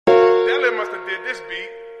Nelly must have did this beat.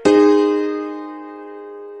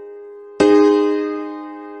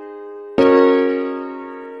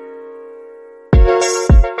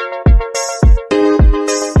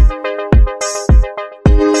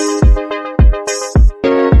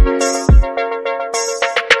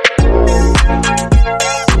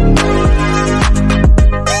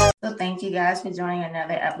 Thank you guys for joining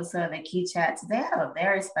another episode of the Key Chat. Today I have a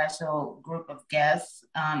very special group of guests.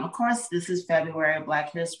 Of course, this is February,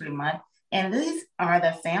 Black History Month, and these are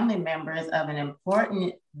the family members of an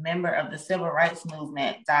important member of the Civil Rights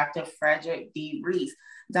Movement, Dr. Frederick D. Reese.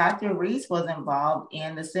 Dr. Reese was involved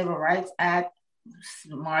in the Civil Rights Act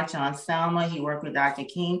March on Selma. He worked with Dr.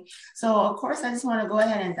 King. So, of course, I just want to go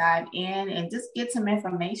ahead and dive in and just get some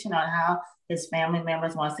information on how his family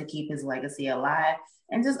members wants to keep his legacy alive,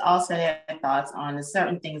 and just also their thoughts on the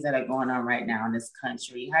certain things that are going on right now in this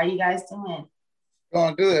country. How are you guys doing?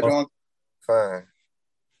 Doing good. Doing fine.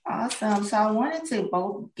 Awesome. So I wanted to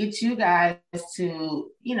both get you guys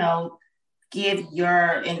to, give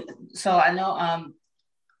your, and so I know,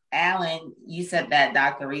 Alan, you said that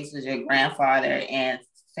Dr. Reese was your grandfather, and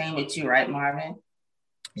same with you, right, Marvin?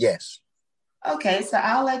 Yes. Okay, so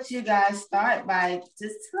I'll let you guys start by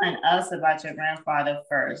just telling us about your grandfather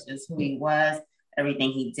first, just who he was,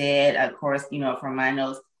 everything he did. Of course, from my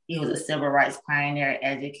notes, he was a civil rights pioneer,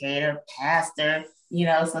 educator, pastor,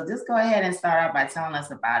 so just go ahead and start out by telling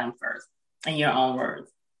us about him first in your own words.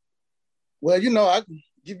 Well, I can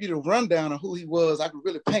give you the rundown of who he was. I can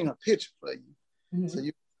really paint a picture for you. Mm-hmm. So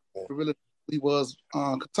you really who he was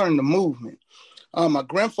concerning the movement. My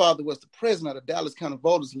grandfather was the president of the Dallas County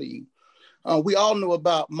Voters League. We all know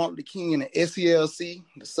about Martin Luther King and the SCLC,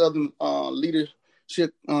 the Southern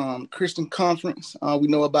Leadership Christian Conference. We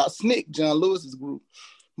know about SNCC, John Lewis's group,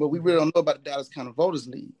 but we really don't know about the Dallas County Voters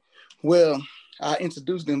League. Well, I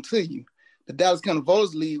introduced them to you. The Dallas County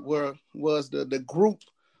Voters League was the group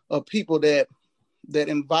of people that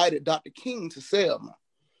invited Dr. King to Selma.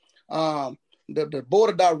 The board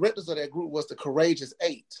of directors of that group was the Courageous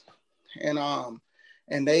Eight.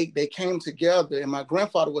 And they came together, and my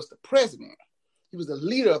grandfather was the president. He was the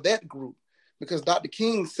leader of that group because Dr.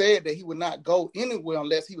 King said that he would not go anywhere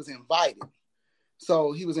unless he was invited.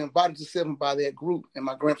 So he was invited to Selma by that group, and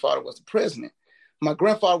my grandfather was the president. My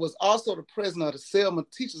grandfather was also the president of the Selma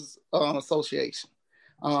Teachers Association.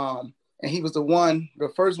 And he was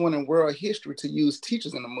the first one in world history to use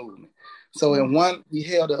teachers in the movement. So he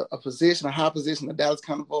held a high position in the Dallas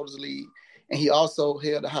County Voters League, and he also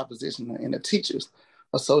held a high position in the Teachers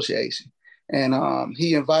Association. And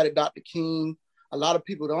he invited Dr. King. A lot of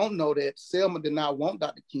people don't know that Selma did not want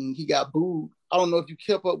Dr. King. He got booed. I don't know if you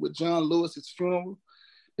kept up with John Lewis's funeral,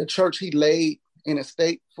 the church he laid in a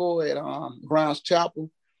state for at Brown's Chapel.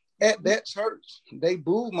 At that church, they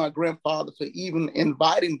booed my grandfather for even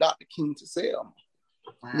inviting Dr. King to Selma.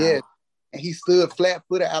 Wow. Yeah, and he stood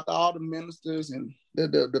flat-footed after all the ministers and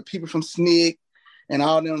the people from SNCC and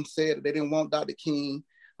all of them said that they didn't want Dr. King.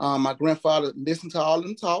 My grandfather listened to all of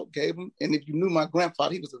them talk, gave him, and if you knew my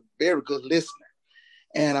grandfather, he was a very good listener.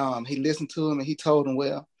 And he listened to him and he told him,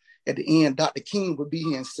 well, at the end, Dr. King would be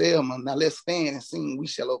here in Selma. Now let's stand and sing We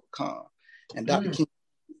Shall Overcome. And Dr. King,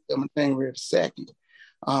 Selma, January 2nd.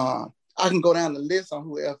 I can go down the list on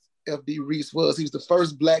who F.D. Reese was. He was the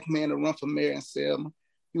first Black man to run for mayor in Selma.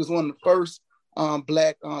 He was one of the first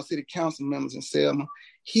Black city council members in Selma.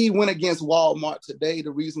 He went against Walmart today.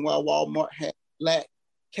 The reason why Walmart had Black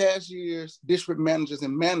cashiers, district managers,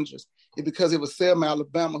 and managers is because it was Selma,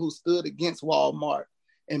 Alabama, who stood against Walmart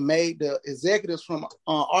and made the executives from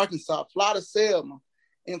Arkansas fly to Selma.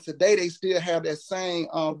 And today they still have that same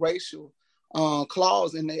racial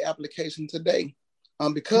clause in their application today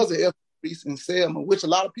because of F. Reese in Selma, which a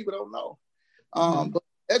lot of people don't know. But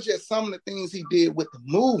that's just some of the things he did with the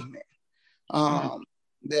movement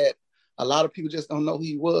that a lot of people just don't know who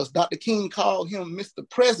he was. Dr. King called him Mr.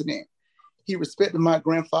 President. He respected my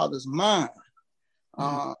grandfather's mind.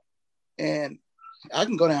 And I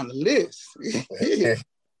can go down the list.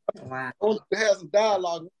 Wow. I want to have some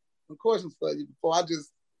dialogue and questions for you before I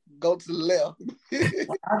just go to the left.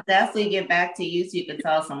 Well, I'll definitely get back to you so you can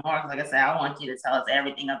tell us some more. Like I said, I want you to tell us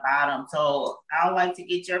everything about him. So I would like to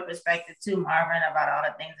get your perspective too, Marvin, about all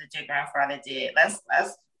the things that your grandfather did. That's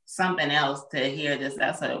something else to hear.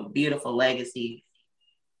 That's a beautiful legacy.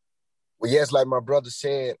 Well, yes, like my brother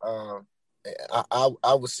said, I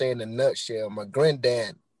would say in a nutshell, my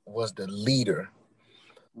granddad was the leader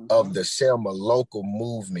of the Selma local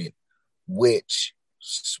movement, which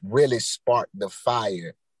really sparked the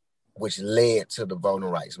fire, which led to the voting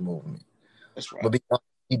rights movement. That's right. But because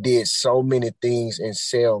he did so many things in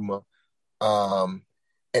Selma,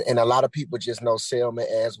 and a lot of people just know Selma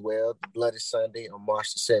as well. The Bloody Sunday on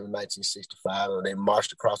March the 7th, 1965. When they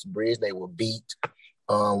marched across the bridge, they were beat.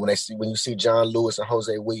 When you see John Lewis and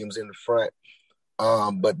Jose Williams in the front,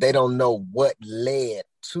 but they don't know what led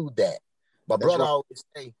to that. My brother always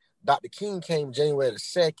say, Dr. King came January the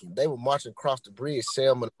 2nd. They were marching across the bridge,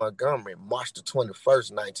 Selma and Montgomery, March the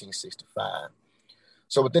 21st, 1965.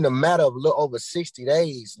 So within a matter of a little over 60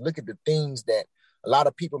 days, look at the things that a lot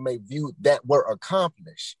of people may view that were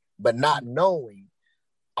accomplished, but not knowing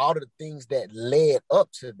all of the things that led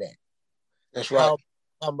up to that. That's right.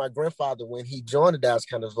 How my grandfather, when he joined the Dallas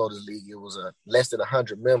County Voters League, it was less than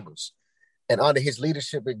 100 members. And under his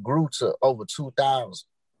leadership, it grew to over 2,000.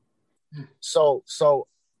 So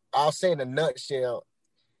I'll say in a nutshell,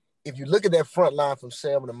 if you look at that front line from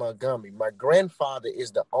Selma to Montgomery, my grandfather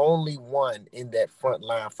is the only one in that front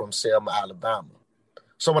line from Selma, Alabama.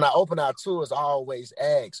 So when I open our tours, I always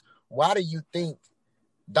ask, why do you think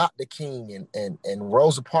Dr. King and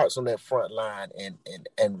Rosa Parks on that front line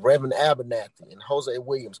and Reverend Abernathy and Jose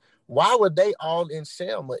Williams, why were they all in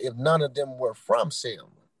Selma if none of them were from Selma?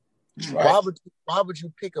 Right. Why would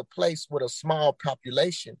you pick a place with a small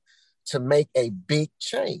population to make a big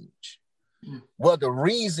change? Well, the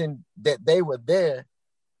reason that they were there,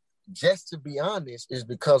 just to be honest, is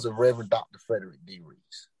because of Reverend Dr. Frederick D.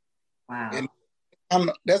 Reese. Wow.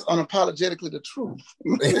 And that's unapologetically the truth.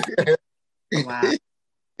 Wow.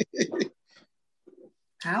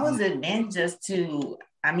 How has it been just to,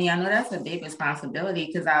 I mean, I know that's a big responsibility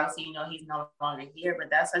because obviously, he's no longer here, but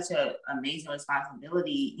that's such an amazing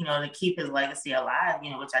responsibility, to keep his legacy alive,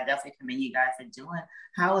 which I definitely commend you guys for doing.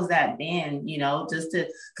 How has that been, just to,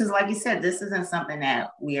 because like you said, this isn't something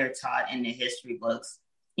that we are taught in the history books,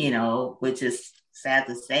 which is sad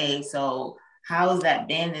to say. So how has that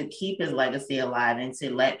been to keep his legacy alive and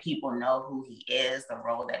to let people know who he is, the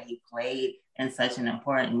role that he played in such an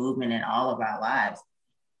important movement in all of our lives?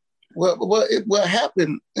 Well, what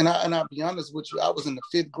happened, and I'll be honest with you, I was in the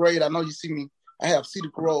 5th grade. I know you see me, I have Cedar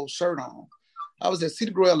Grove shirt on. I was at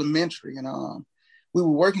Cedar Grove Elementary, and we were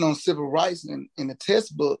working on civil rights, and in the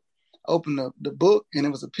test book, I opened the book, and it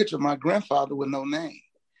was a picture of my grandfather with no name.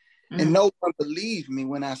 And no one believed me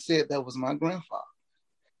when I said that was my grandfather.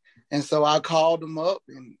 And so I called him up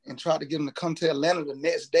and tried to get him to come to Atlanta the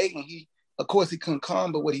next day, and of course, he couldn't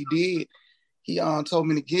come, but what he did, he told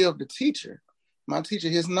me to give my teacher,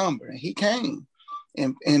 his number, and he came.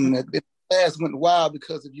 And the class went wild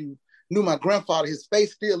because if you knew my grandfather, his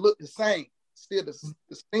face still looked the same, still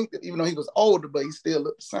distinctive, even though he was older, but he still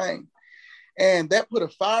looked the same. And that put a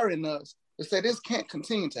fire in us to say this can't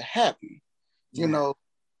continue to happen,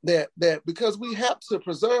 that because we have to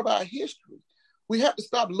preserve our history. We have to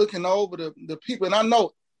stop looking over the people. And I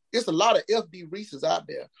know it's a lot of FD Reeses out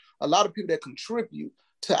there, a lot of people that contribute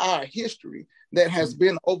to our history that has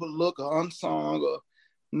been overlooked or unsung or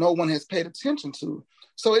no one has paid attention to.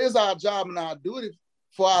 So it is our job and our duty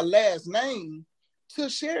for our last name to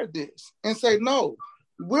share this and say, no,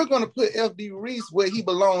 we're going to put FD Reese where he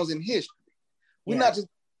belongs in history. We're not just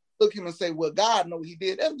look him and say, well, God knows he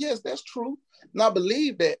did. Yes, that's true. And I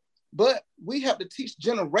believe that. But we have to teach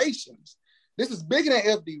generations. This is bigger than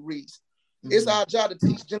FD Reese. It's our job to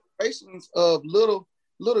teach generations of little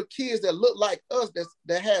kids that look like us,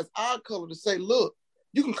 that has our color, to say, look,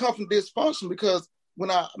 you can come from dysfunction. Because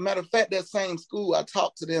matter of fact, that same school, I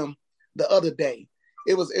talked to them the other day.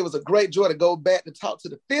 It was a great joy to go back to talk to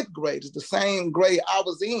the 5th graders, the same grade I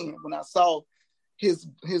was in when I saw his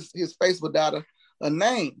face without a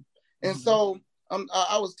name. And so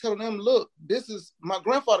I was telling them, look, this is my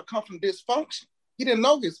grandfather come from dysfunction. He didn't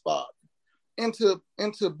know his father and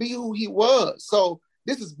to be who he was. So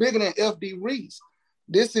this is bigger than FD Reese.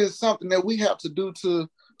 This is something that we have to do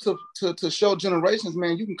to show generations,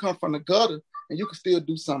 man, you can come from the gutter and you can still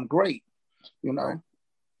do something great,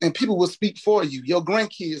 and people will speak for you. Your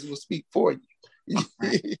grandkids will speak for you.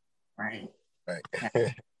 Right.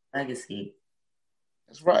 Right. Legacy.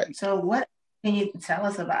 That's right. So what can you tell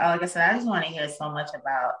us about, like I said, I just want to hear so much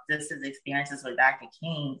about his experiences with Dr.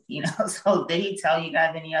 King, so did he tell you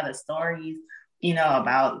guys any other stories,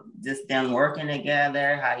 about just them working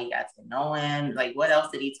together, how you got to know him? Like, what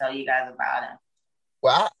else did he tell you guys about him?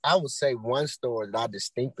 Well, I would say one story that I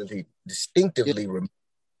distinctively remember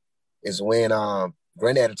is when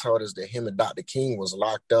Granddaddy told us that him and Dr. King was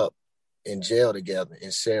locked up in jail together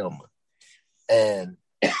in Selma. And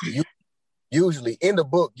usually in the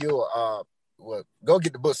book, you'll go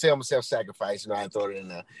get the book, Selma Self-Sacrifice, I throw it in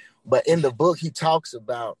there. But in the book, he talks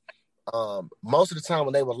about most of the time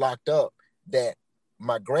when they were locked up, that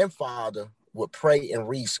my grandfather would pray and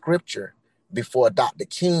read scripture before Dr.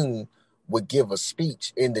 King would give a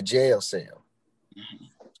speech in the jail cell.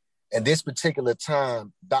 And this particular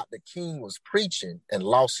time, Dr. King was preaching and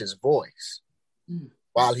lost his voice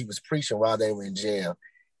while he was preaching, while they were in jail.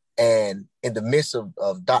 And in the midst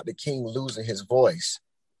of Dr. King losing his voice,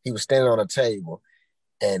 he was standing on a table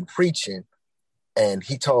and preaching. And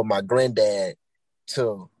he told my granddad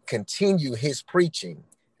to continue his preaching.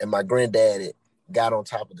 And my granddad got on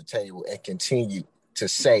top of the table and continued to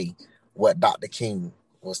say what Dr. King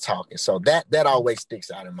was talking. So that always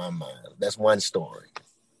sticks out in my mind. That's one story.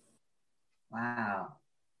 Wow.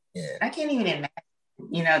 Yeah. I can't even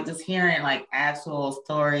imagine, just hearing like actual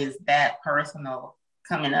stories that personal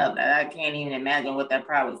coming up. I can't even imagine what that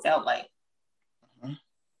probably felt like.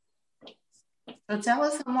 So tell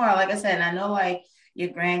us some more. Like I said, I know like your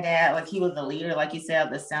granddad, like he was the leader, like you said,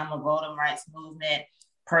 of the Selma voting rights movement,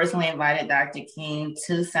 personally invited Dr. King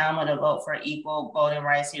to Selma to vote for equal voting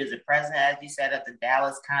rights. He was the president, as you said, of the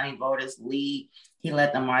Dallas County Voters League. He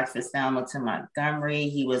led the March for Selma to Montgomery.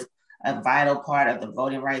 He was a vital part of the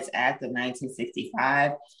Voting Rights Act of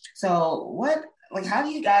 1965. So how do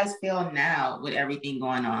you guys feel now with everything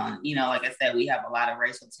going on? Like I said, we have a lot of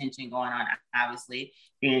racial tension going on, obviously,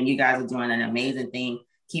 and you guys are doing an amazing thing,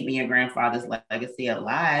 keeping your grandfather's legacy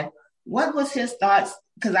alive. What was his thoughts?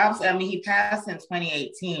 Because obviously, he passed in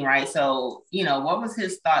 2018, right? So, what was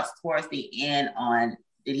his thoughts towards the end on,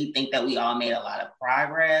 did he think that we all made a lot of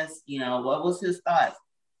progress? What was his thoughts?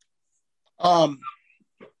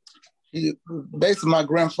 Basically, my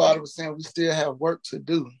grandfather was saying we still have work to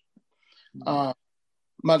do.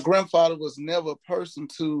 My grandfather was never a person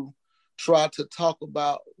to try to talk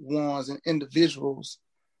about ones and individuals.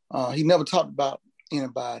 He never talked about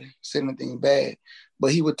anybody, said anything bad,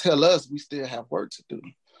 but he would tell us we still have work to do.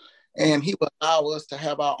 And he would allow us to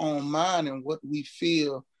have our own mind and what we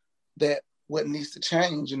feel that what needs to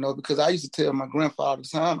change, because I used to tell my grandfather all the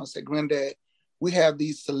time, I said, Granddad, we have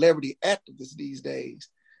these celebrity activists these days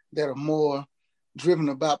that are more driven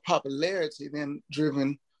about popularity than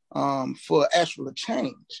driven for actual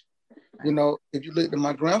change. If you look at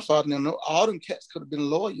my grandfather, all them cats could have been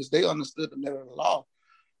lawyers. They understood the letter of the law.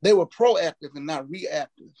 They were proactive and not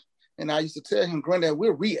reactive. And I used to tell him, Granddad,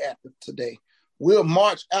 we're reactive today. We'll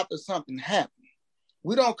march after something happens.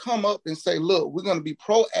 We don't come up and say, look, we're going to be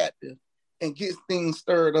proactive and get things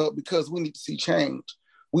stirred up because we need to see change.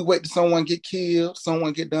 We wait till someone get killed,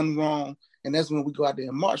 someone get done wrong, and that's when we go out there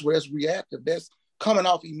and march. Where that's reactive, that's coming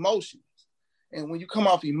off emotions. And when you come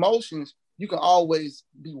off emotions, you can always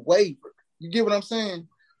be wavered. You get what I'm saying?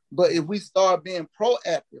 But if we start being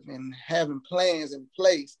proactive and having plans in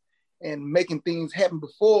place and making things happen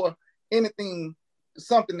before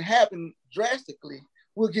something happen drastically,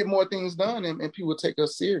 we'll get more things done and people will take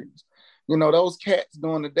us serious. Those cats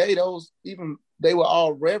during the day, they were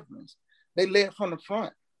all reverence. They led from the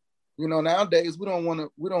front. Nowadays we don't want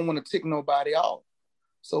to tick nobody off.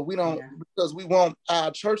 So we don't, because we want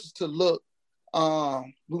our churches to look,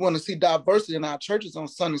 we want to see diversity in our churches on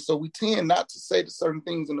Sunday. So we tend not to say certain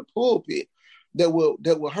things in the pulpit that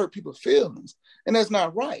will hurt people's feelings. And that's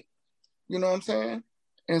not right. You know what I'm saying?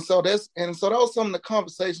 And so that was some of the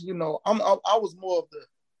conversation, I was more of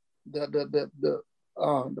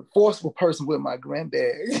the forceful person with my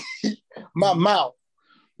granddad, my mouth,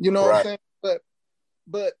 what I'm saying?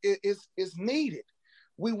 But it's needed.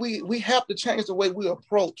 We have to change the way we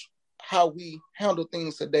approach how we handle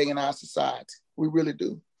things today in our society. We really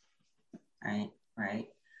do. Right.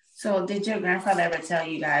 So did your grandfather ever tell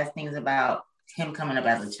you guys things about him coming up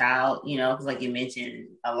as a child? Because like you mentioned,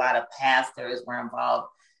 a lot of pastors were involved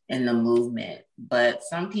in the movement. But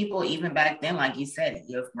some people, even back then, like you said,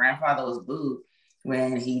 your grandfather was booed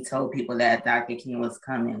when he told people that Dr. King was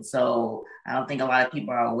coming. So I don't think a lot of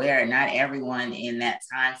people are aware. Not everyone in that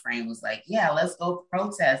time frame was like, yeah, let's go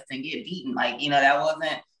protest and get beaten. Like, that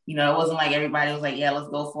wasn't, it wasn't like everybody was like, yeah, let's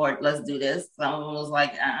go for it. Let's do this. Some of them was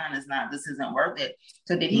like, this isn't worth it.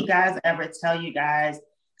 So did he guys ever tell you guys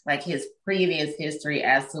like his previous history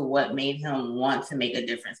as to what made him want to make a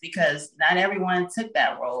difference? Because not everyone took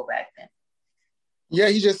that role back then. Yeah,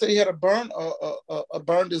 he just said he had a burn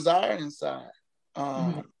desire inside.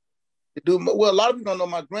 Well, a lot of people don't know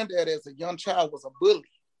my granddad as a young child was a bully.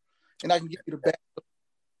 And I can give you the back.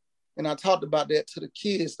 And I talked about that to the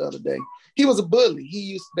kids the other day. He was a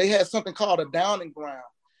bully. They had something called a downing ground.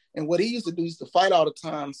 And what he used to do, he used to fight all the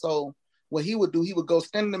time. So what he would do, he would go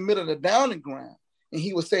stand in the middle of the downing ground and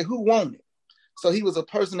he would say, who won it? So he was a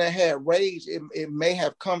person that had rage. It may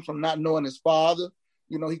have come from not knowing his father.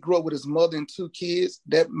 He grew up with his mother and 2 kids.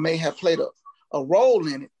 That may have played a role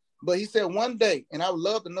in it. But he said one day, and I would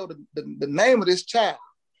love to know the name of this child,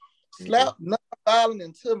 slapped violent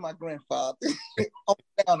into my grandfather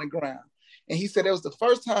on the ground. And he said it was the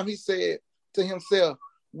first time he said to himself,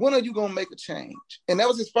 when are you going to make a change? And that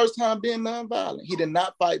was his first time being nonviolent. He did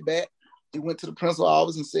not fight back. He went to the principal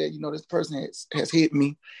office and said, this person has hit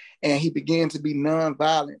me. And he began to be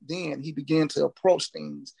nonviolent. Then he began to approach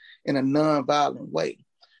things in a nonviolent way.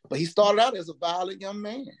 But he started out as a violent young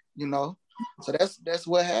man, So that's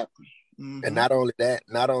what happened. Mm-hmm. And not only that,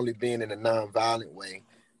 not only being in a nonviolent way,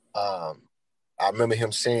 I remember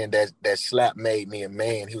him saying that slap made me a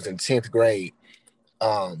man. He was in 10th grade.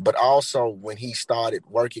 But also when he started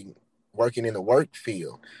working in the work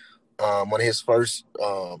field, one of his first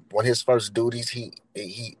duties,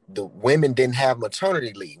 the women didn't have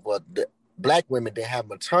maternity leave. Well, the Black women didn't have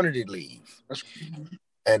maternity leave,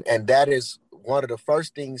 and that is one of the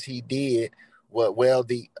first things he did. Well,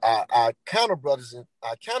 our counter brothers and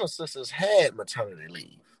our counter sisters had maternity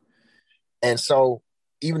leave, and so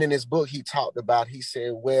even in his book he talked about. He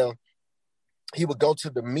said, well, he would go to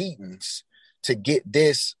the meetings to get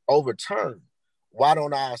this overturned. Why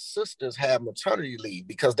don't our sisters have maternity leave?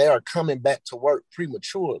 Because they are coming back to work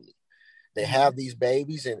prematurely. They have these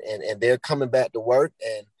babies and they're coming back to work,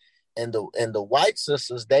 and the white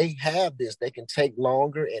sisters, they have this. They can take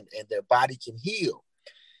longer and their body can heal.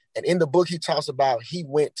 And in the book, he talks about he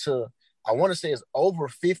went to, I want to say it's over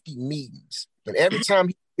 50 meetings. And every time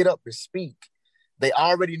he get up and speak, they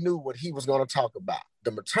already knew what he was going to talk about,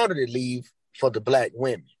 the maternity leave for the Black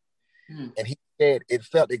women. And he said it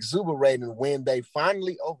felt exuberating when they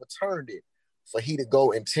finally overturned it for he to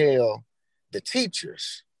go and tell the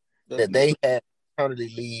teachers that they had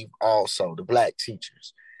maternity leave also, the Black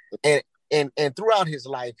teachers. And throughout his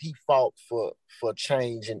life, he fought for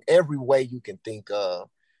change in every way you can think of.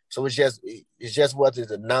 So it's just whether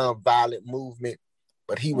it's a nonviolent movement,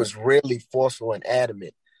 but he was really forceful and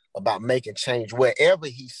adamant about making change wherever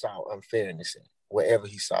he saw unfairness in, wherever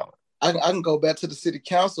he saw it. I can go back to the city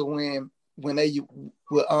council when they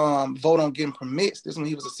would vote on getting permits. This is when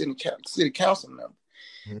he was a city council member.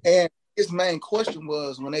 Mm-hmm. And his main question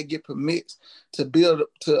was when they get permits to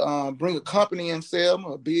bring a company in Selma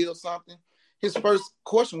or build something, his first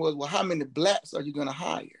question was, well, how many Blacks are you going to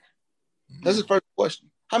hire? Mm-hmm. That's his first question.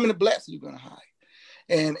 How many Blacks are you going to hire?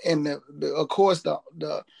 And of course,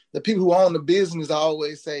 the people who own the business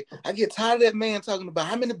always say, I get tired of that man talking about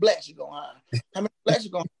how many Blacks you going to hire? How many Blacks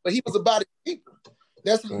you going to hire? But he was about his people.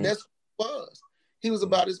 That's who he was. He was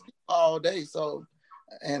about his people all day. So,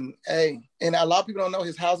 and a lot of people don't know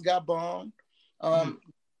his house got bombed. Because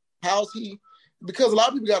a lot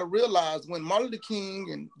of people got to realize when Martin Luther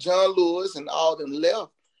King and John Lewis and all them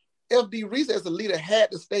left, F.D. Reese as the leader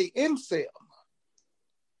had to stay in Selma.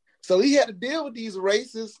 So he had to deal with these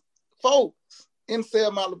racist folks in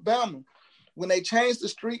Selma, Alabama. When they changed the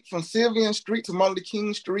street from Sylvian Street to Martin Luther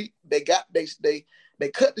King Street, they cut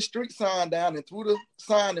the street sign down and threw the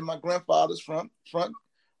sign in my grandfather's front room.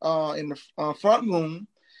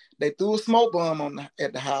 They threw a smoke bomb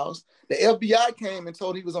at the house. The FBI came and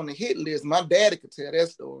told he was on the hit list. My daddy could tell that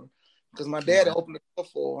story because my daddy opened the door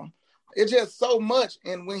for him. It's just so much.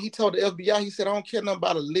 And when he told the FBI, he said, I don't care nothing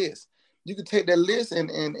about a list. You can take that list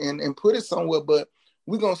and put it somewhere, but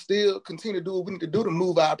we're going to still continue to do what we need to do to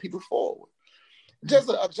move our people forward. Just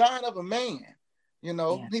a giant of a man, He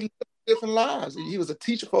lived different lives. He was a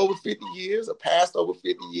teacher for over 50 years, a pastor over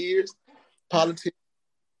 50 years, politician.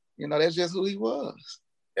 That's just who he was.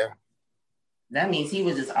 Yeah. That means he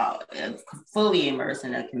was just fully immersed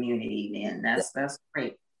in the community then. That's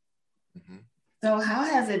great. Mm-hmm. So how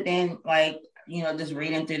has it been just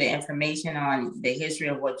reading through the information on the history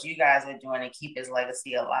of what you guys are doing to keep his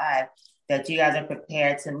legacy alive, that you guys are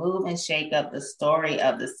prepared to move and shake up the story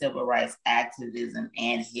of the civil rights activism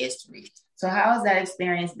and history. So how has that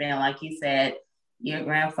experience been? Like you said, your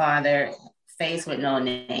grandfather faced with no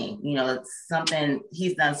name, it's something,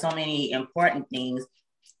 he's done so many important things,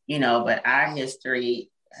 but our history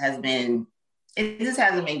it just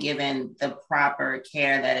hasn't been given the proper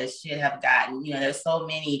care that it should have gotten. There's so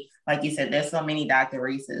many, like you said, there's so many Dr.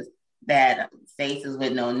 Reese's that faces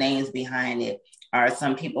with no names behind it. Or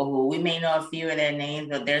some people who we may know a few of their names,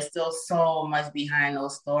 but there's still so much behind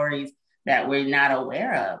those stories that we're not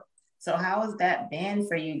aware of. So how has that been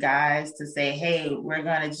for you guys to say, hey, we're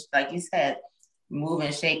going to, like you said, move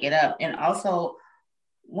and shake it up? And also,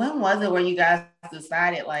 when was it where you guys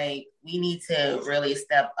decided we need to really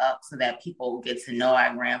step up so that people get to know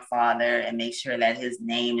our grandfather and make sure that his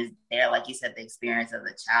name is there? Like you said, the experience as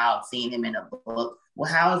a child, seeing him in a book.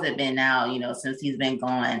 Well, how has it been now, since he's been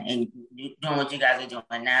gone and doing what you guys are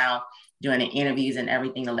doing now, doing the interviews and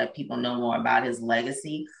everything to let people know more about his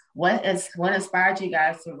legacy? What inspired you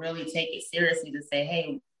guys to really take it seriously to say,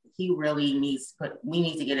 hey, we need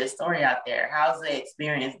to get his story out there? How's the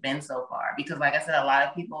experience been so far? Because like I said, a lot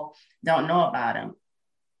of people don't know about him.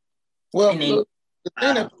 Well, And then, look,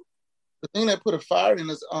 the thing that put a fire in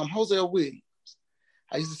is Hosea Williams.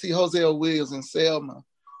 I used to see Hosea Williams in Selma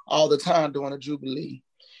all the time during the Jubilee.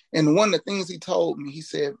 And one of the things he told me, he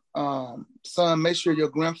said, son, make sure your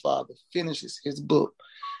grandfather finishes his book,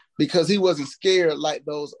 because he wasn't scared like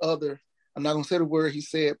those other, I'm not gonna say the word he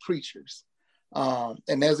said, preachers.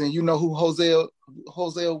 And as in, you know who Hosea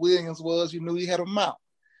Williams was, you knew he had a mouth.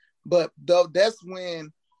 But that's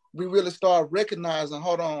when we really start recognizing,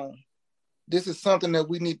 hold on, this is something that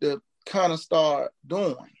we need to kind of start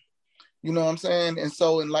doing. You know what I'm saying? And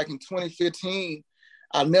so in 2015,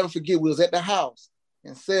 I'll never forget, we was at the house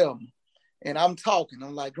in Selma, and I'm talking.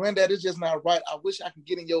 I'm like, Granddad, it's just not right. I wish I could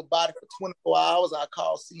get in your body for 24 hours. I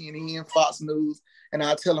call CNN, Fox News, and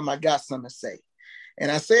I tell him I got something to say.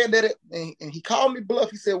 And I said that, and he called me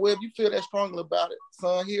bluff. He said, well, if you feel that strongly about it,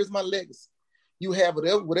 son, here's my legacy. You have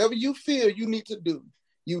whatever you feel you need to do,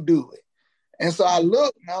 you do it. And so I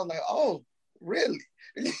looked, and I was like, oh, really?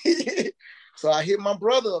 So I hit my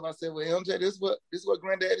brother up. I said, well, MJ, this is what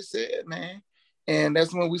Granddaddy said, man. And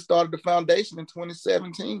that's when we started the foundation in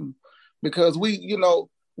 2017. Because we're young.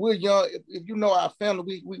 If you know our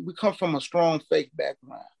family, we come from a strong faith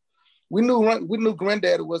background. We knew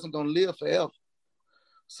Granddaddy wasn't going to live forever.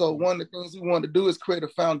 So one of the things we wanted to do is create a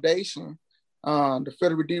foundation, the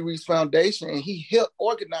Frederick D. Reese Foundation, and he helped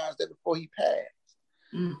organize that before he passed.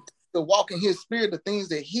 To walk in his spirit, the things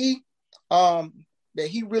that he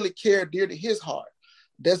really cared dear to his heart.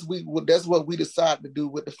 That's what we decided to do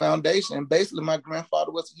with the foundation. And basically, my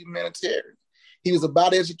grandfather was a humanitarian. He was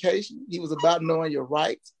about education. He was about knowing your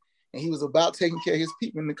rights, and he was about taking care of his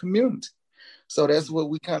people in the community. So that's what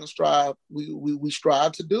we kind of strive. We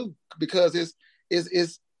strive to do, because it's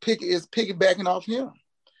piggybacking off him,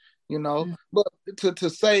 you know. But to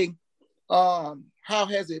say, how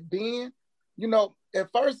has it been? You know,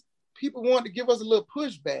 at first people wanted to give us a little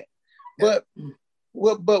pushback, but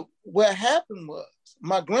what happened was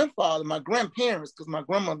my grandfather, my grandparents, because my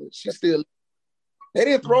grandmother, they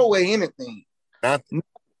didn't throw away anything.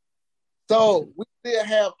 So we still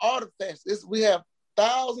have artifacts. We have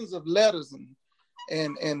thousands of letters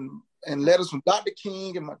and letters from Dr.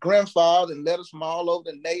 King and my grandfather, and letters from all over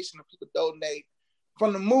the nation of people donate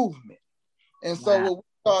from the movement. And so what we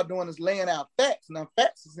start doing is laying out facts. Now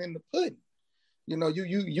facts is in the pudding. You know,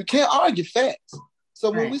 you can't argue facts. So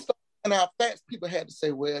when we start laying out facts, people had to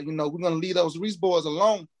say, well, you know, we're going to leave those Reese boys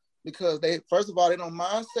alone, because they, first of all, they don't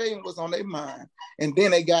mind saying what's on their mind. And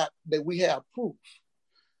then they got that we have proof.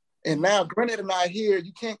 And now Granddad and I here,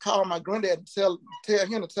 you can't call my granddad and tell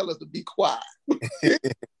him to tell us to be quiet.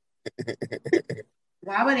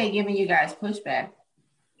 Why were they giving you guys pushback?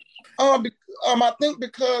 I think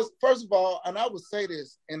because, first of all, and I would say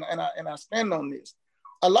this, and I stand on this,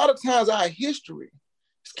 a lot of times our history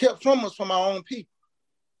is kept from us from our own people.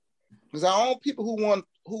 Because our own people who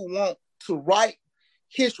want to write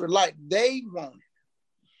history like they want it.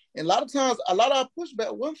 And a lot of times, a lot of our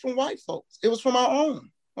pushback wasn't from white folks. It was from our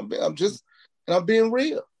own. I'm being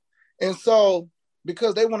real. And so,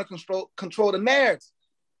 because they want to control the narrative,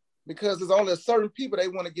 because there's only a certain people they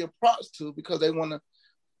want to give props to, because they want to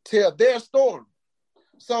tell their story.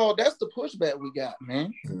 So that's the pushback we got,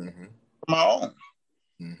 man. From our own.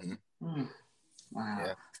 Wow.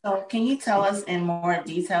 Yeah. So can you tell us in more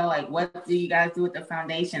detail, like, what do you guys do with the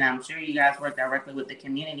foundation? I'm sure you guys work directly with the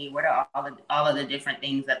community. What are all of the different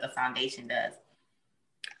things that the foundation does?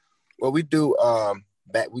 Well, we do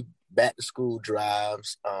back to school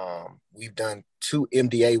drives. We've done 2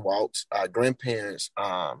 MDA walks. Our grandparents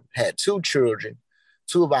had 2 children.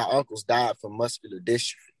 2 of our uncles died from muscular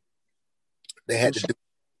dystrophy. They had to do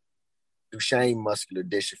Duchenne muscular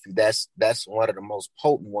dystrophy. That's one of the most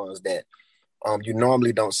potent ones that you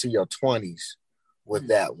normally don't see your 20s with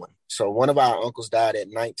that one. So one of our uncles died at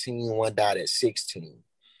 19, one died at 16.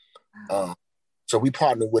 So we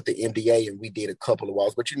partnered with the MDA and we did a couple of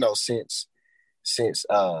walks. But you know, since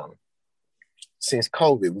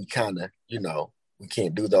COVID, we kind of, we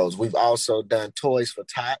can't do those. We've also done Toys for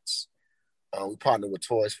Tots. We partnered with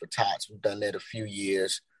Toys for Tots. We've done that a few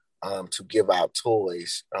years to give out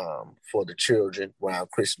toys for the children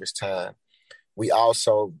around Christmas time. We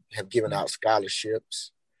also have given out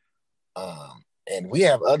scholarships. And we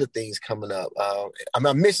have other things coming up. Am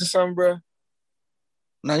I missing something, bro?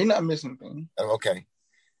 No, you're not missing anything. Okay.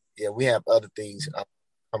 Yeah, we have other things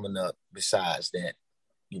coming up besides that,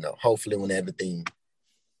 hopefully when everything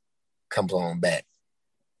comes on back.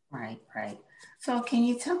 Right. So can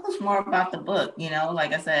you tell us more about the book?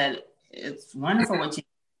 Like I said, it's wonderful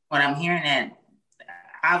what I'm hearing, that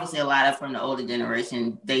obviously a lot of from the older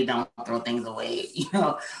generation, they don't throw things away,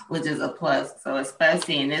 which is a plus. So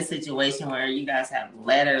especially in this situation where you guys have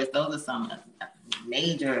letters, those are some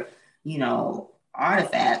major,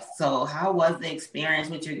 artifacts. So how was the experience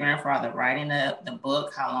with your grandfather writing the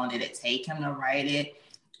book? How long did it take him to write it?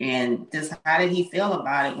 And just how did he feel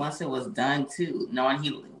about it once it was done too, knowing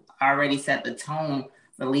he already set the tone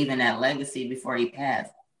for leaving that legacy before he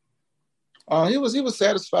passed? He was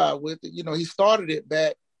satisfied with it. He started it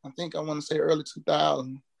back, I think I want to say early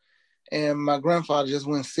 2000, and my grandfather just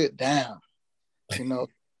wouldn't sit down. So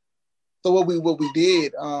what we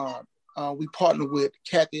did, we partnered with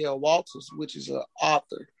Kathy L. Walters, which is an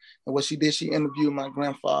author. And what she did, she interviewed my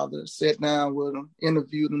grandfather, sat down with him,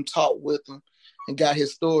 interviewed him, talked with him, and got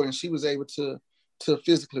his story. And she was able to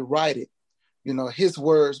physically write it, his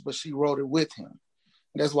words, but she wrote it with him.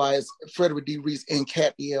 That's why it's Frederick D. Reese and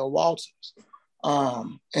Kathy L. Walters.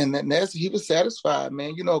 And that's, he was satisfied,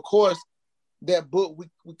 man. Of course, that book,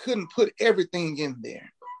 we couldn't put everything in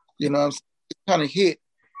there. It kind of hit,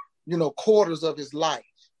 quarters of his life,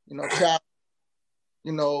 child,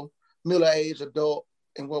 middle-aged adult,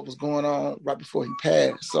 and what was going on right before he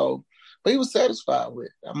passed. So, but he was satisfied with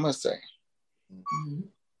it, I must say. Mm-hmm.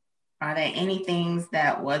 Are there any things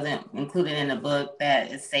that wasn't included in the book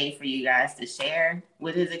that is safe for you guys to share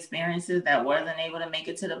with his experiences that wasn't able to make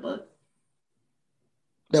it to the book?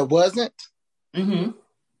 That wasn't? Mm-hmm.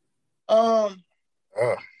 Oh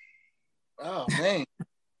man.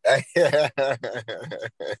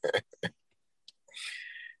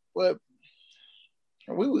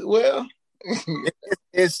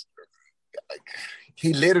 It's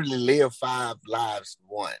he literally lived 5 lives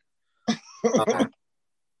one.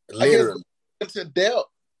 Literally. Into depth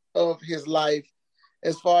of his life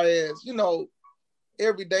as far as,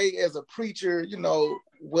 every day as a preacher,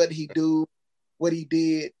 what he do, what he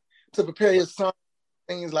did to prepare his son,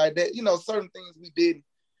 things like that. Certain things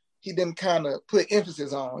he didn't kind of put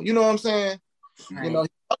emphasis on. You know what I'm saying? Right. He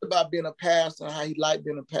talked about being a pastor and how he liked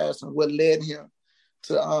being a pastor and what led him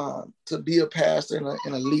to be a pastor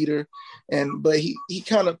and a leader. But he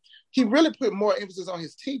really put more emphasis on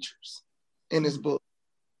his teachers in this book.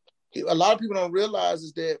 A lot of people don't realize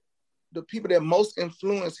is that the people that most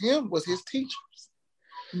influenced him was his teachers.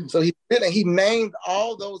 Mm-hmm. So he named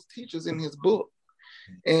all those teachers in his book.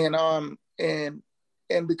 And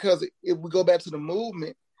because if we go back to the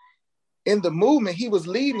movement, in the movement, he was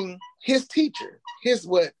leading his teacher, his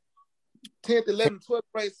 10th, 11th, 12th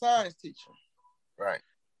grade science teacher. Right.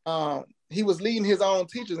 He was leading his own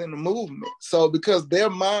teachers in the movement. So because their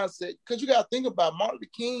mindset, because you got to think about Martin Luther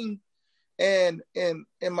King and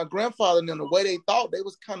my grandfather and the way they thought, they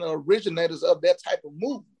was kind of originators of that type of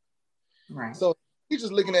movement. Right. So he's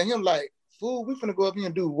just looking at him like, fool, we finna go up here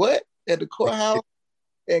and do what at the courthouse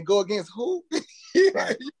and go against who?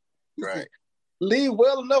 Right. Right. Leave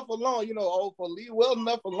well enough alone, leave well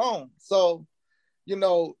enough alone. So,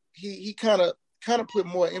 he kind of put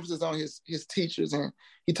more emphasis on his teachers, and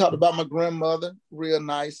he talked about my grandmother real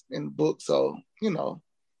nice in the book. So,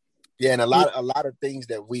 Yeah, and a lot of things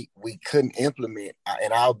that we couldn't implement,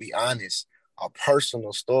 and I'll be honest, are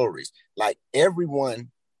personal stories. Like everyone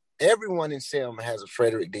in Selma has a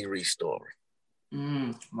Frederick D. Reese story.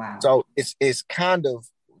 Wow. So it's kind of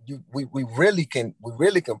we really can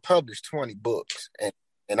publish 20 books,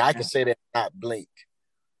 and I can say that not blink,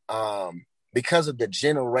 because of the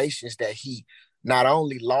generations that he not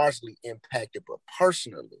only largely impacted but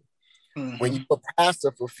personally. Mm-hmm. When you're a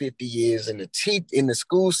pastor for 50 years and in the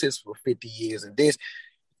school system for 50 years, and this,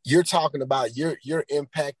 you're talking about you're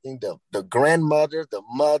impacting the grandmother, the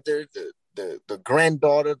mother, the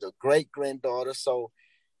granddaughter, the great granddaughter. So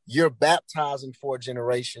you're baptizing 4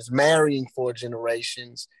 generations, marrying 4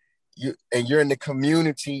 generations. You're in the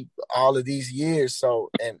community all of these years. So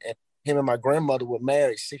and him and my grandmother were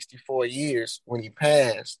married 64 years when he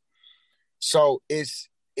passed. So it's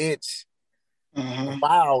mm-hmm.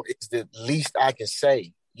 Wow, it's the least I can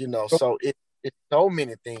say, so it's so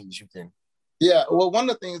many things you can. Yeah, well, one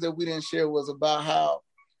of the things that we didn't share was about how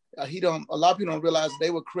a lot of people don't realize they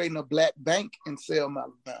were creating a black bank in Selma,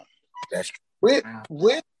 Alabama. That's true.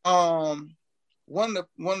 With one of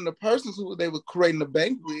the persons who they were creating the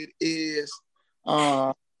bank with is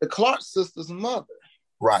the Clark sisters' mother.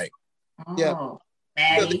 Right. Oh, yeah.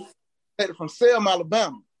 Maddie. From Selma,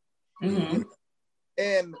 Alabama. Mm-hmm.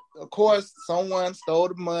 And of course, someone stole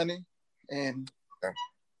the money and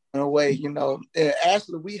went away, And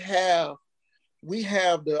actually, we have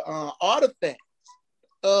the artifacts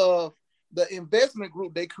of the investment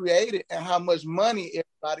group they created and how much money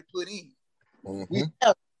everybody put in. Mm-hmm. We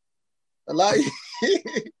have a lot.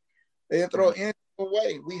 They throw anything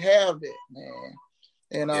away. We have that, man.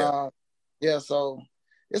 And so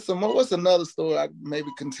it's some more. What's another story I maybe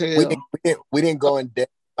can tell? We didn't go in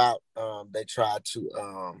depth about they tried to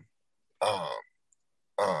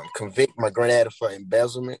convict my granddad for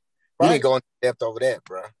embezzlement. Right. We didn't go in depth over that,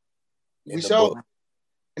 bro. We showed,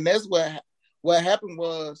 and that's what happened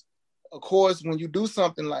was, of course, when you do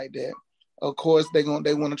something like that, of course they want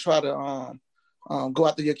to try to go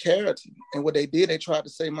after your character. And what they did, they tried to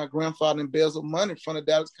say my grandfather embezzled money from the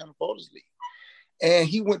Dallas County Voters League, and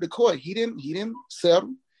he went to court. He didn't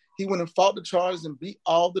settle. He went and fought the charges and beat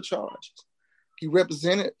all the charges. He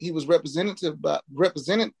was represented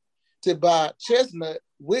by Chestnut,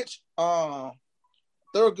 which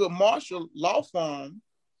Thurgood Marshall law firm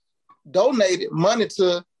donated money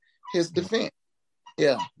to his defense.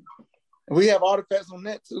 Yeah. We have artifacts on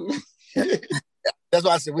that too. That's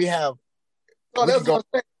why I said we have. Oh, that's what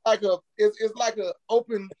I'm saying. It's like an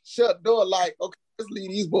open shut door. Like, okay, let's leave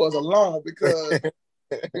these boys alone because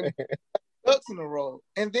ducks in a row.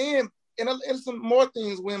 And then and some more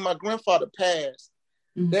things when my grandfather passed.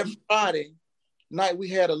 That Friday night we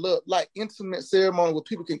had a little like intimate ceremony where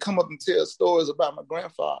people can come up and tell stories about my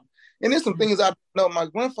grandfather. And there's some things I know. My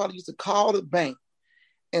grandfather used to call the bank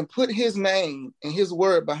and put his name and his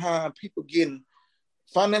word behind people getting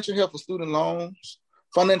financial help for student loans,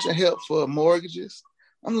 financial help for mortgages.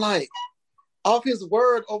 I'm like, off his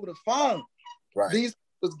word over the phone. Right. These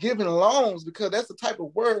was giving loans because that's the type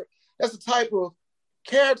of word, that's the type of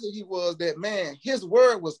character he was. That man, his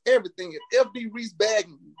word was everything. If FD Reese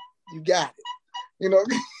bagging you got it. You know?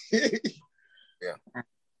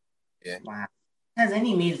 Yeah. Wow. Has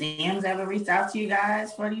any museums ever reached out to you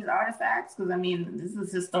guys for these artifacts? Because I mean, this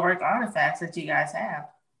is historic artifacts that you guys have.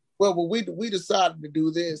 Well, we decided to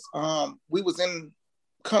do this. We was in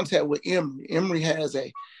contact with Emory. Emory has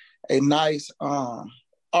a nice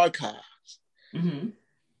archives. Mm-hmm.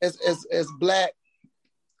 As Black,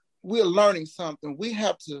 we're learning something. We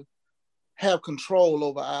have to have control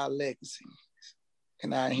over our legacy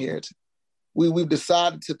and our heritage. We've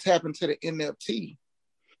decided to tap into the NFT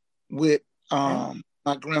with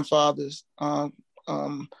my grandfather's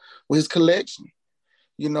with his collection,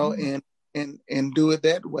 you know, and do it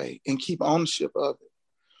that way and keep ownership of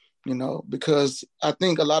it, you know, because I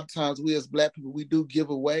think a lot of times we as Black people, we do give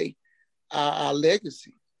away our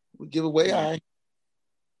legacy. We give away our,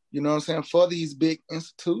 you know what I'm saying, for these big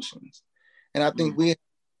institutions. And I think we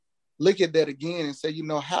look at that again and say, you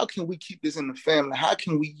know, how can we keep this in the family? How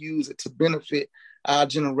can we use it to benefit our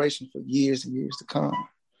generation for years and years to come?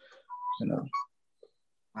 You know.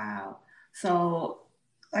 Wow. So,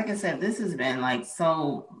 like I said, this has been like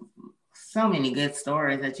so many good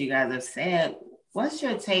stories that you guys have said. What's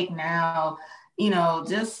your take now? You know,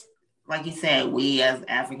 just like you said, we as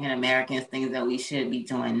African Americans, things that we should be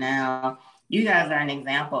doing now. You guys are an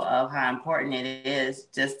example of how important it is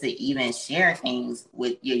just to even share things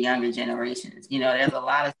with your younger generations. You know, there's a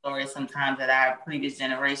lot of stories sometimes that our previous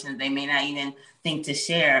generations, they may not even think to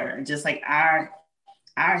share. Just like our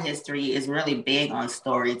history is really big on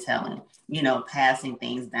storytelling, you know, passing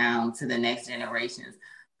things down to the next generations.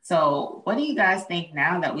 So what do you guys think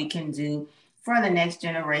now that we can do for the next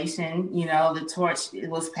generation? You know, the torch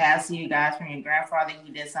was passed to you guys from your grandfather.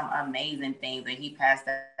 He did some amazing things and he passed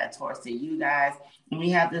that torch to you guys. And we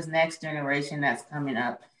have this next generation that's coming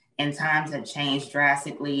up, and times have changed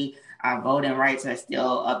drastically. Our voting rights are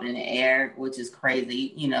still up in the air, which is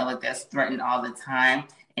crazy. You know, like that's threatened all the time.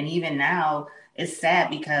 And even now, it's sad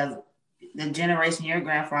because the generation your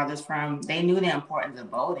grandfather's from, they knew the importance of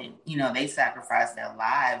voting. You know, they sacrificed their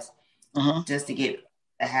lives just to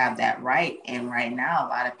have that right. And right now, a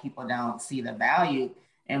lot of people don't see the value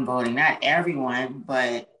in voting. Not everyone,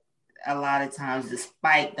 but a lot of times,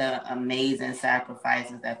 despite the amazing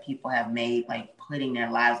sacrifices that people have made, like putting their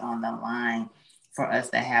lives on the line for us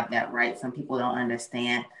to have that right, some people don't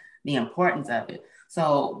understand the importance of it.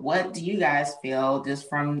 So what do you guys feel, just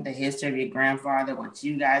from the history of your grandfather, what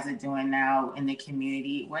you guys are doing now in the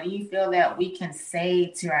community, what do you feel that we can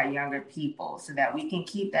say to our younger people so that we can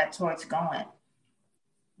keep that torch going?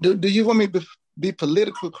 Do you want me to be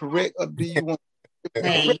politically correct, or do you want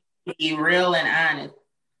to be real and honest?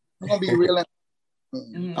 I'm going to be real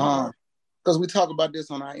and honest. Because we talk about this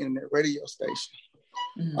on our internet radio station.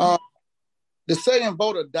 The saying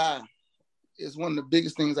vote or die is one of the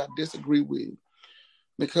biggest things I disagree with.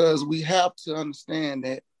 Because we have to understand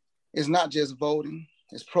that it's not just voting,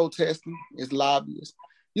 it's protesting, it's lobbyists.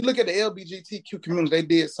 You look at the LGBTQ community, they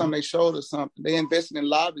did something, they showed us something. They invested in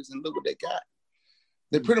lobbyists and look what they got.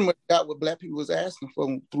 They pretty much got what Black people was asking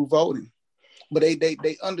for through voting. But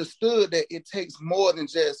they understood that it takes more than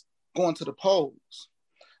just going to the polls.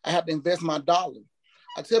 I have to invest my dollar.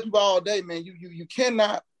 I tell people all day, man, you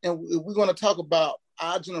cannot, and we're going to talk about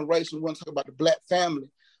our generation, we're going to talk about the Black family,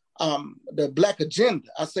 the Black agenda.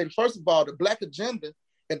 I say, first of all, the Black agenda,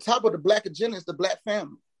 at top of the Black agenda is the Black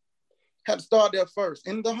family. Have to start there first,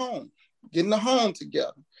 in the home, getting the home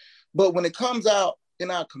together. But when it comes out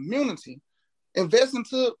in our community, invest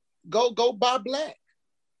into, go buy Black,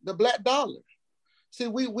 the Black dollar. See,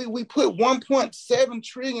 we put $1.7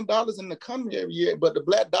 trillion in the economy every year, but the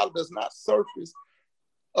Black dollar does not surface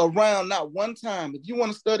around not one time. If you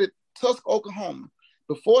want to study Tusk, Oklahoma,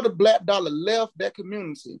 before the Black dollar left that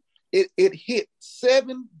community, it hit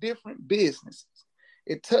 7 different businesses.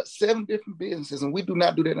 It touched 7 different businesses, and we do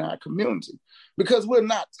not do that in our community because we're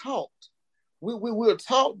not taught. We're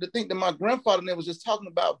taught to think that my grandfather was just talking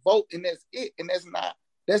about vote and that's it, and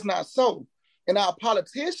that's not so. And our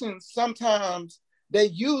politicians sometimes they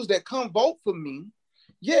use that, come vote for me.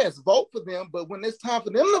 Yes, vote for them, but when it's time for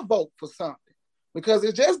them to vote for something, because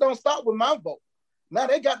it just don't stop with my vote. Now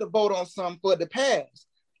they got to vote on something for the past.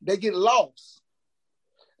 They get lost.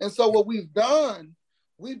 And so what we've done,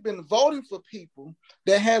 we've been voting for people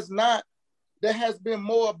that has been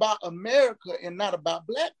more about America and not about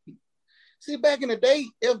Black people. See, back in the day,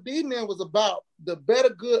 FD then was about the better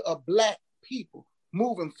good of Black people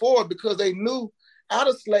moving forward because they knew out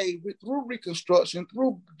of slavery, through Reconstruction,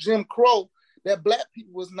 through Jim Crow, that Black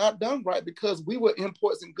people was not done right because we were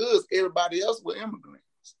imports and goods. Everybody else were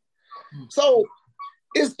immigrants. So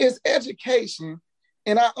it's education.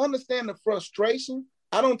 And I understand the frustration.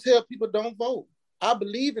 I don't tell people don't vote. I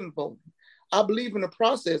believe in voting. I believe in the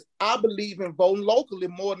process. I believe in voting locally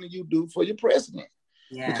more than you do for your president.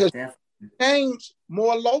 Yeah, because definitely. Change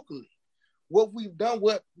more locally. What we've done,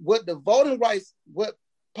 what the voting rights, what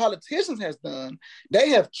politicians has done, they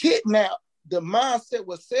have kidnapped the mindset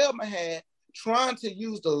what Selma had, trying to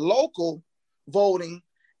use the local voting,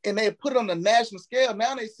 and they put it on the national scale.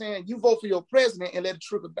 Now they're saying you vote for your president and let it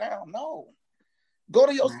trickle down. No. Go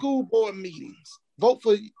to your school board meetings. Vote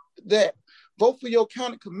for that. Vote for your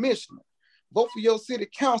county commissioner. Vote for your city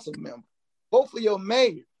council member. Vote for your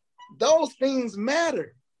mayor. Those things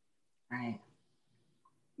matter. Right.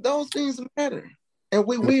 Those things matter. And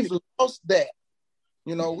we've lost that.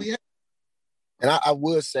 You know, we have. And I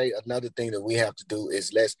would say another thing that we have to do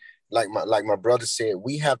is like my brother said,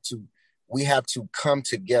 we have to come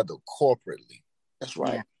together corporately. That's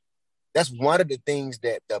right. Yeah. That's one of the things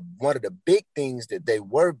one of the big things that they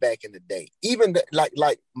were back in the day. Even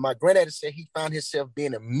like my granddaddy said, he found himself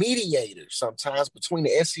being a mediator sometimes between the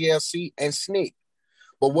SCLC and SNCC.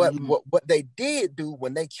 But what they did do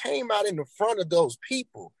when they came out in the front of those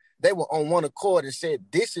people, they were on one accord and said,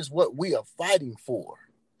 this is what we are fighting for.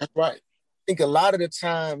 That's right. I think a lot of the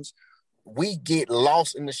times we get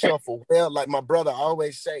lost in the shuffle. Well, like my brother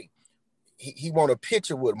always say, he want a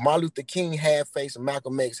picture with Martin Luther King half face and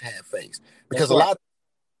Malcolm X half face. Because a lot of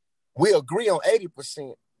we agree on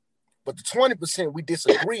 80%, but the 20% we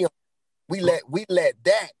disagree on, we let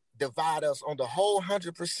that divide us on the whole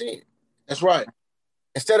 100%. That's right.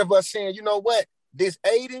 Instead of us saying, you know what, this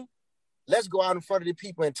 80, let's go out in front of the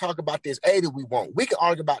people and talk about this 80 we want. We can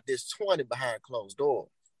argue about this 20 behind closed doors.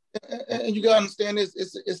 And you gotta understand this,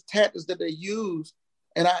 it's tactics that they use.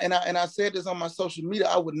 And I said this on my social media,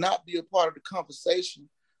 I would not be a part of the conversation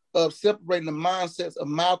of separating the mindsets of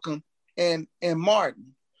Malcolm and Martin.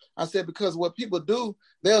 I said, because what people do,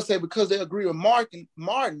 they'll say because they agree with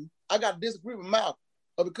Martin, I got to disagree with Malcolm.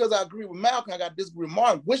 Or because I agree with Malcolm, I got to disagree with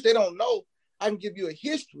Martin, which they don't know. I can give you a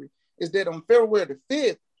history, is that on February the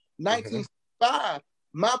 5th, 1965,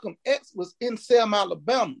 Malcolm X was in Selma,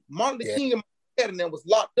 Alabama. Martin Luther King and them was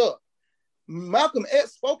locked up. Malcolm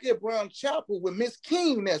X spoke at Brown Chapel with Miss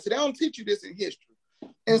King there. So they don't teach you this in history.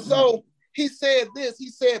 And so he said this, he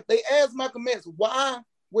said, they asked Malcolm X, why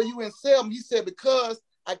were you in Selma? He said, because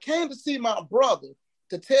I came to see my brother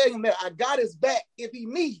to tell him that I got his back if he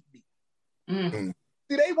needs me.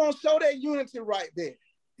 See, they won't show that unity right there.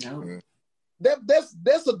 No. That's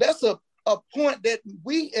a point that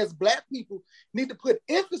we as Black people need to put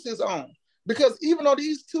emphasis on. Because even though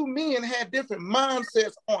these two men had different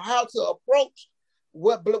mindsets on how to approach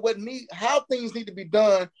how things need to be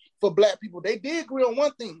done for Black people, they did agree on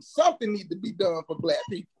one thing: something needs to be done for Black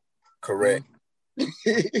people. Correct.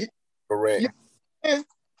 Correct. Yeah.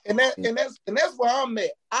 And that's where I'm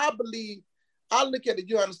at. I look at the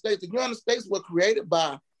United States. The United States was created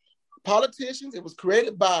by politicians. It was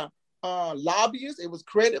created by lobbyists. It was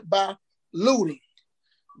created by looting.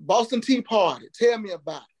 Boston Tea Party. Tell me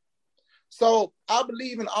about it. So I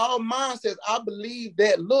believe in all mindsets. I believe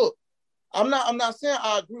that, look, I'm not saying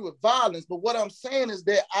I agree with violence, but what I'm saying is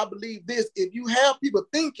that I believe this: if you have people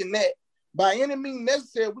thinking that by any means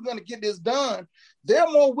necessary, we're going to get this done. They're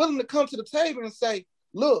more willing to come to the table and say,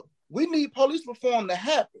 look, we need police reform to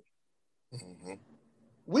happen. Mm-hmm.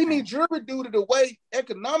 We need jury duty the way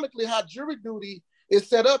economically how jury duty is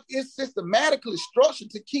set up. It's systematically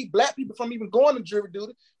structured to keep Black people from even going to jury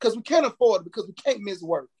duty because we can't afford it, because we can't miss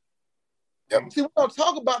work. Yep. See, we don't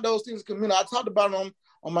talk about those things in the community. I talked about them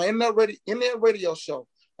on my internet radio show.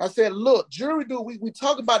 I said, look, jury duty, we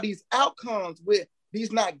talk about these outcomes with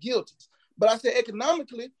these not guilties. But I said,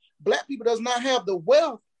 economically, Black people does not have the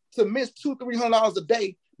wealth to miss $200-300 a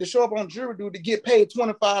day to show up on jury duty to get paid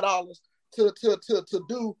 $25 to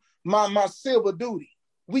do my civil duty.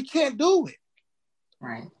 We can't do it.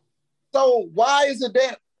 Right. So why is it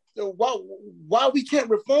that why we can't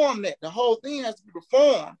reform that? The whole thing has to be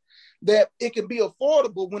reformed, that it can be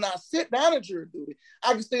affordable. When I sit down in jury duty,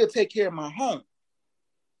 I can still take care of my home.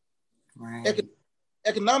 Right.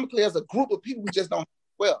 Economically, as a group of people, we just don't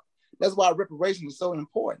well. That's why reparation is so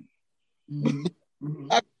important. Mm-hmm.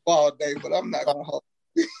 Mm-hmm. I can go all day, but I'm not gonna hold.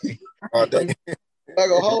 All day. I'm not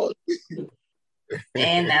gonna hold.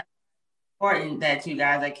 And that's important that you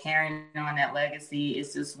guys are carrying on that legacy.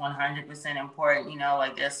 It's just 100% important. You know,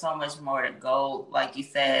 like there's so much more to go, like you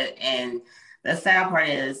said. And the sad part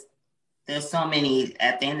is there's so many,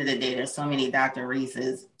 at the end of the day, there's so many Dr.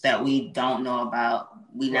 Reese's that we don't know about.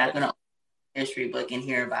 We're not going to open a history book and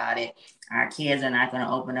hear about it. Our kids are not going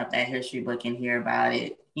to open up that history book and hear about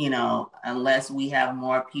it, you know, unless we have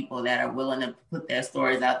more people that are willing to put their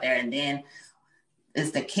stories out there. And then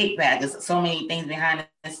it's the kickback. There's so many things behind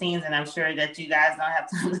the scenes, and I'm sure that you guys don't have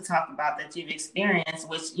time to talk about that you've experienced,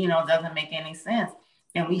 which, you know, doesn't make any sense.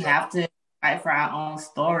 And we have to fight for our own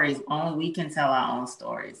stories. Only we can tell our own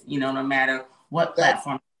stories, you know, no matter what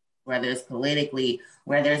platform, whether it's politically,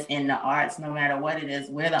 whether it's in the arts, no matter what it is,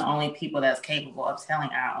 we're the only people that's capable of telling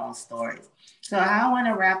our own stories. So I want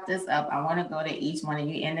to wrap this up. I want to go to each one of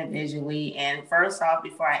you individually. And first off,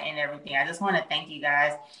 before I end everything, I just want to thank you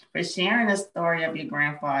guys for sharing the story of your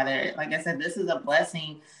grandfather. Like I said, this is a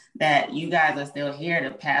blessing that you guys are still here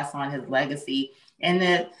to pass on his legacy. And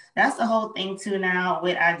that's the whole thing too now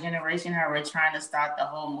with our generation, how we're trying to start the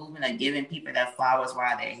whole movement of giving people their flowers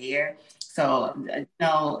while they're here. So, you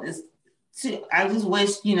know, I just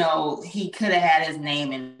wish, you know, he could have had his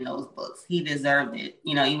name in those books. He deserved it.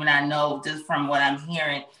 You know, even I know just from what I'm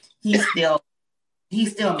hearing, he still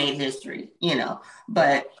made history, you know,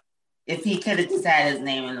 but if he could have just had his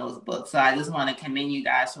name in those books. So I just want to commend you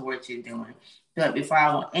guys for what you're doing. But before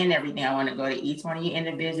I end everything, I want to go to each one of you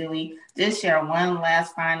individually. Just share one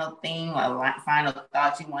last final thing or final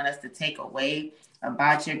thought you want us to take away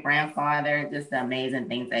about your grandfather, just the amazing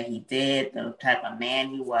things that he did, the type of man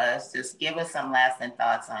he was. Just give us some lasting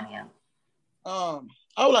thoughts on him. I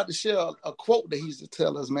would like to share a quote that he used to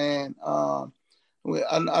tell us, man.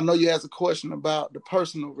 I know you asked a question about the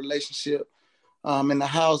personal relationship in the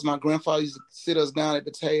house. My grandfather used to sit us down at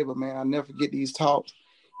the table, man. I never forget these talks.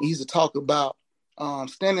 He used to talk about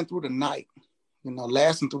standing through the night, you know,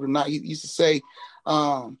 lasting through the night. He used to say,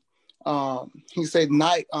 he said,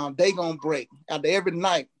 night, day gonna break. After every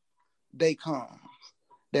night, day comes.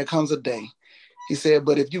 There comes a day. He said,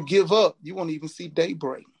 but if you give up, you won't even see day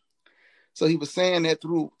break. So he was saying that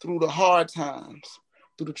through the hard times,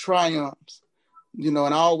 through the triumphs, you know,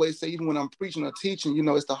 and I always say, even when I'm preaching or teaching, you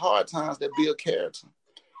know, it's the hard times that build character.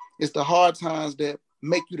 It's the hard times that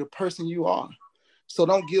make you the person you are. So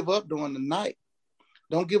don't give up during the night.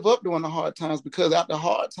 Don't give up during the hard times, because after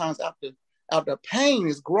hard times, after pain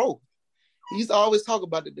is growth. He used to always talk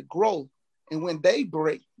about the growth. And when they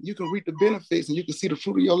break, you can reap the benefits and you can see the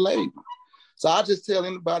fruit of your labor. So I just tell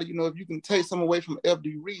anybody, you know, if you can take some away from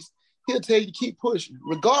F.D. Reese, he'll tell you to keep pushing,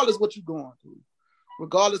 regardless what you're going through,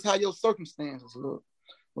 regardless how your circumstances look,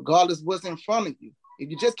 regardless what's in front of you. If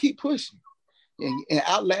you just keep pushing and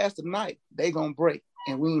outlast the night, they gonna break.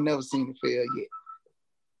 And we ain't never seen it fail yet.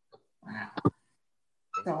 Wow.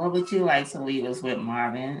 So what would you like to leave us with,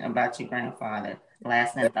 Marvin, about your grandfather?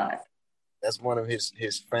 Lasting thoughts. That's one of his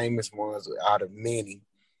famous ones out of many.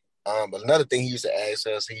 But another thing he used to ask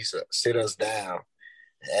us, he used to sit us down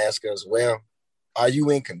and ask us, well, are you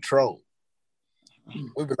in control?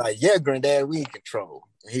 We'd be like, yeah, granddad, we in control.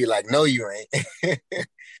 And he like, no, you ain't.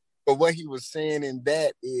 But what he was saying in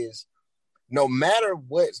that is, no matter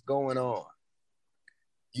what's going on,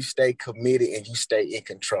 you stay committed and you stay in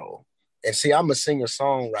control. And see, I'm a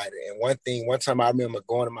singer-songwriter. And one time I remember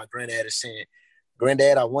going to my granddad and saying,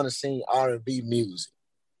 Granddad, I want to sing R&B music.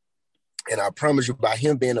 And I promise you, by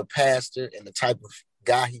him being a pastor and the type of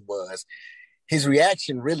guy he was, his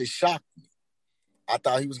reaction really shocked me. I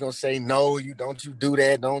thought he was going to say, no, don't you do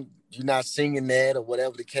that. You're not singing that, or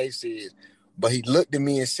whatever the case is. But he looked at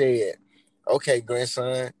me and said, okay,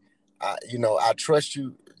 grandson, I trust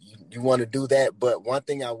you. You want to do that, but one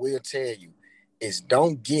thing I will tell you is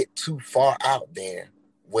don't get too far out there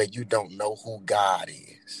where you don't know who God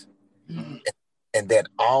is. Mm-hmm. And that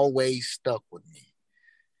always stuck with me.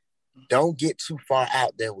 Don't get too far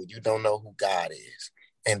out there where you don't know who God is.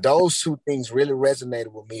 And those two things really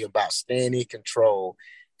resonated with me about staying in control.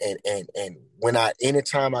 And when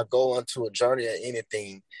anytime I go onto a journey or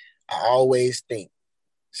anything, I always think,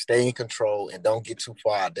 stay in control and don't get too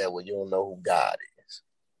far out there where you don't know who God is.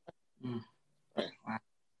 Mm. Wow.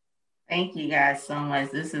 Thank you guys so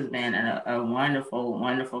much. This has been a wonderful,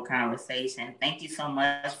 wonderful conversation. Thank you so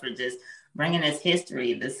much for just bringing this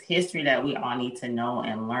history that we all need to know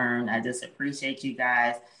and learn. I just appreciate you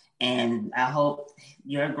guys. And I hope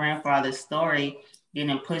your grandfather's story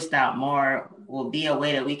getting pushed out more will be a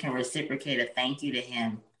way that we can reciprocate a thank you to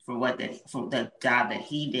him for the job that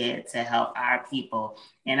he did to help our people.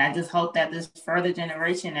 And I just hope that this further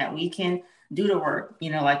generation that we can do the work.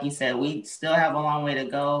 Like you said, we still have a long way to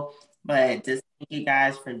go, but just thank you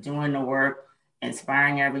guys for doing the work,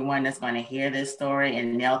 inspiring everyone that's going to hear this story,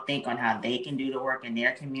 and they'll think on how they can do the work in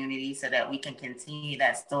their community so that we can continue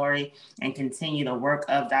that story and continue the work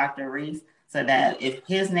of Dr. Reese, so that if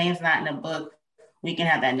his name's not in the book, we can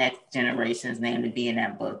have that next generation's name to be in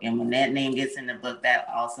that book. And when that name gets in the book, that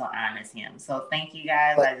also honors him. So thank you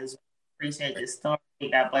guys. I just appreciate this story.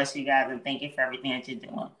 God bless you guys, and thank you for everything that you're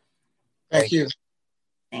doing. Thank you.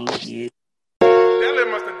 Thank you. That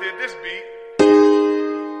must have did this beat.